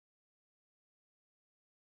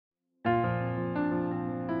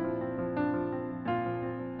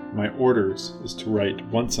My orders is to write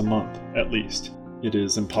once a month, at least. It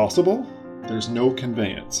is impossible. There's no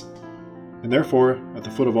conveyance. And therefore, at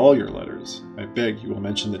the foot of all your letters, I beg you will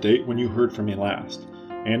mention the date when you heard from me last,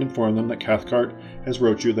 and inform them that Cathcart has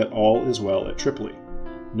wrote you that all is well at Tripoli.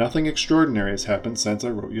 Nothing extraordinary has happened since I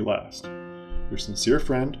wrote you last. Your sincere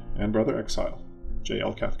friend and brother exile,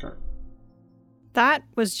 J.L. Cathcart. That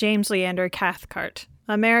was James Leander Cathcart,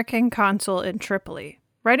 American consul in Tripoli,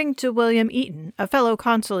 writing to William Eaton, a fellow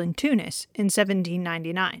consul in Tunis, in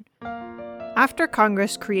 1799. After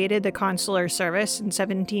Congress created the consular service in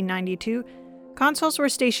 1792, consuls were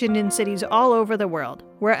stationed in cities all over the world,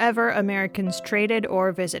 wherever Americans traded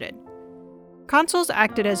or visited. Consuls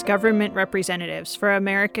acted as government representatives for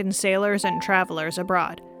American sailors and travelers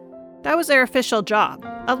abroad. That was their official job,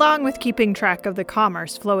 along with keeping track of the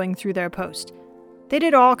commerce flowing through their post. They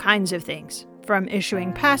did all kinds of things, from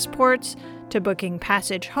issuing passports, to booking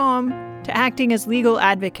passage home, to acting as legal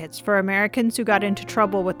advocates for Americans who got into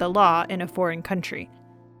trouble with the law in a foreign country.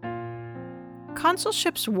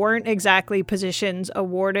 Consulships weren't exactly positions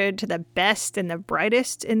awarded to the best and the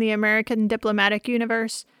brightest in the American diplomatic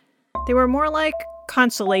universe. They were more like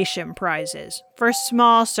consolation prizes for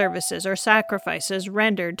small services or sacrifices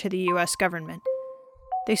rendered to the U.S. government.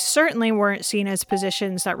 They certainly weren't seen as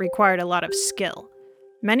positions that required a lot of skill.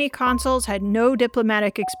 Many consuls had no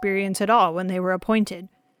diplomatic experience at all when they were appointed.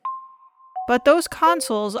 But those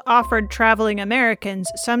consuls offered traveling Americans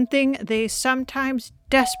something they sometimes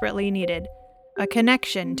desperately needed: a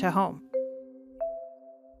connection to home.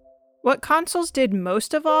 What consuls did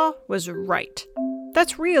most of all was write.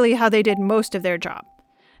 That's really how they did most of their job.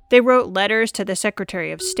 They wrote letters to the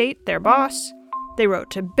Secretary of State, their boss. They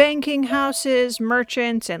wrote to banking houses,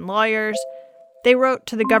 merchants, and lawyers. They wrote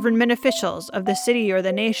to the government officials of the city or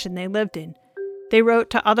the nation they lived in. They wrote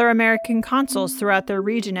to other American consuls throughout their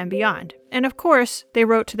region and beyond. And of course, they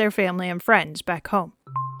wrote to their family and friends back home.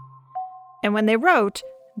 And when they wrote,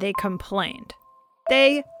 they complained.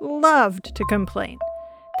 They loved to complain.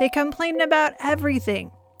 They complained about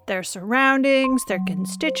everything: their surroundings, their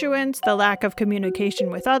constituents, the lack of communication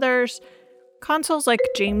with others. Consuls like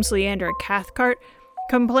James Leander Cathcart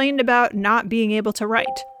complained about not being able to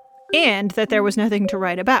write, and that there was nothing to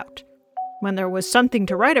write about. When there was something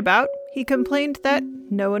to write about, he complained that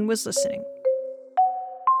no one was listening.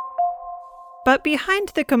 But behind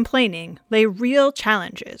the complaining lay real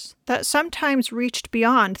challenges that sometimes reached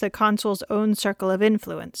beyond the consul's own circle of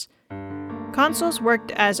influence. Consuls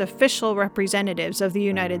worked as official representatives of the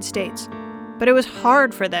United States, but it was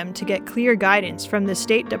hard for them to get clear guidance from the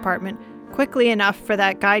State Department quickly enough for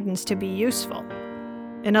that guidance to be useful.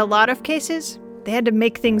 In a lot of cases, they had to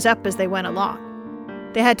make things up as they went along.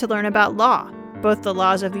 They had to learn about law, both the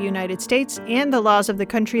laws of the United States and the laws of the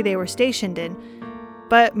country they were stationed in,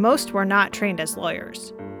 but most were not trained as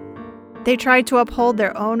lawyers. They tried to uphold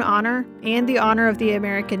their own honor and the honor of the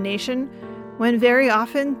American nation, when very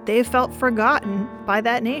often they felt forgotten by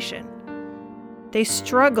that nation. They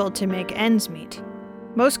struggled to make ends meet.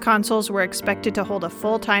 Most consuls were expected to hold a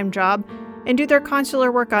full-time job and do their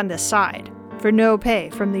consular work on the side, for no pay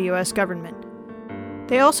from the U.S. government.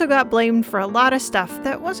 They also got blamed for a lot of stuff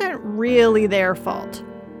that wasn't really their fault.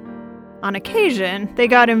 On occasion, they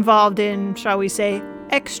got involved in, shall we say,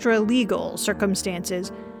 extra-legal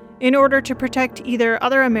circumstances in order to protect either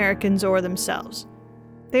other Americans or themselves.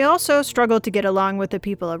 They also struggled to get along with the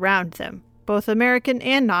people around them, both American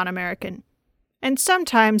and non-American. And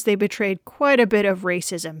sometimes they betrayed quite a bit of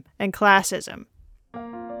racism and classism.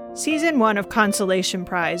 Season 1 of Consolation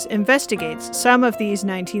Prize investigates some of these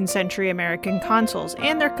 19th century American consuls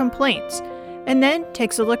and their complaints, and then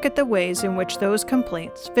takes a look at the ways in which those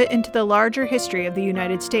complaints fit into the larger history of the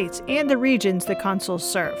United States and the regions the consuls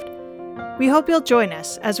served. We hope you'll join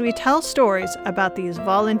us as we tell stories about these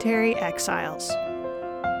voluntary exiles.